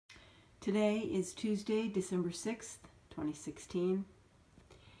Today is Tuesday, December 6th, 2016.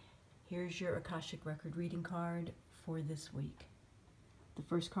 Here's your Akashic record reading card for this week. The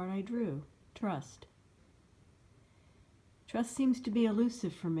first card I drew, Trust. Trust seems to be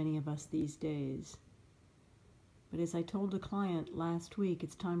elusive for many of us these days. But as I told a client last week,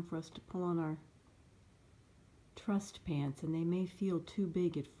 it's time for us to pull on our trust pants, and they may feel too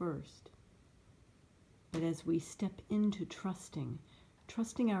big at first. But as we step into trusting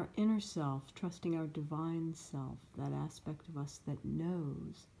our inner self, trusting our divine self, that aspect of us that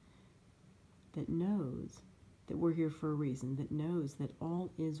knows that we're here for a reason, that knows that all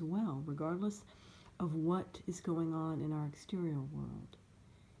is well, regardless of what is going on in our exterior world.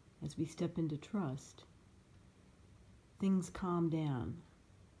 As we step into trust, things calm down.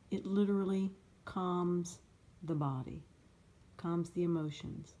 It literally calms the body, calms the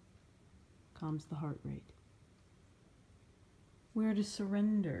emotions, calms the heart rate. We're to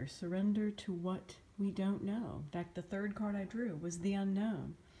surrender to what we don't know. In fact, the third card I drew was the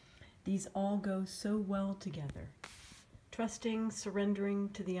unknown. These all go so well together. Trusting, surrendering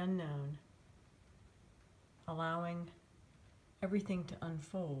to the unknown, allowing everything to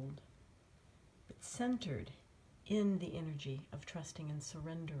unfold, but centered in the energy of trusting and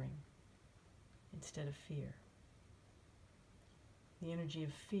surrendering instead of fear. The energy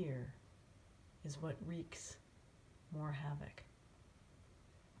of fear is what wreaks more havoc.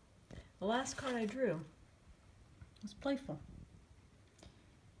 The last card I drew was playful.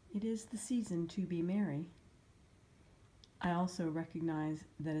 It is the season to be merry. I also recognize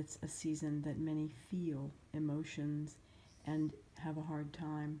that it's a season that many feel emotions and have a hard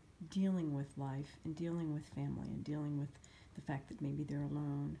time dealing with life and dealing with family and dealing with the fact that maybe they're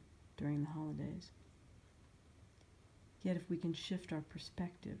alone during the holidays. Yet if we can shift our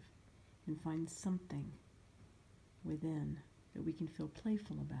perspective and find something within that we can feel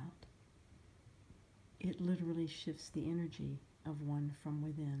playful about, it literally shifts the energy of one from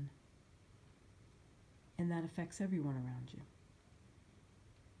within. And that affects everyone around you.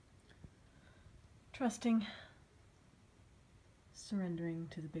 Trusting, surrendering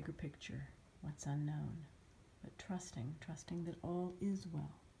to the bigger picture, what's unknown, but trusting that all is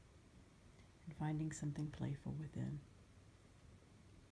well, and finding something playful within.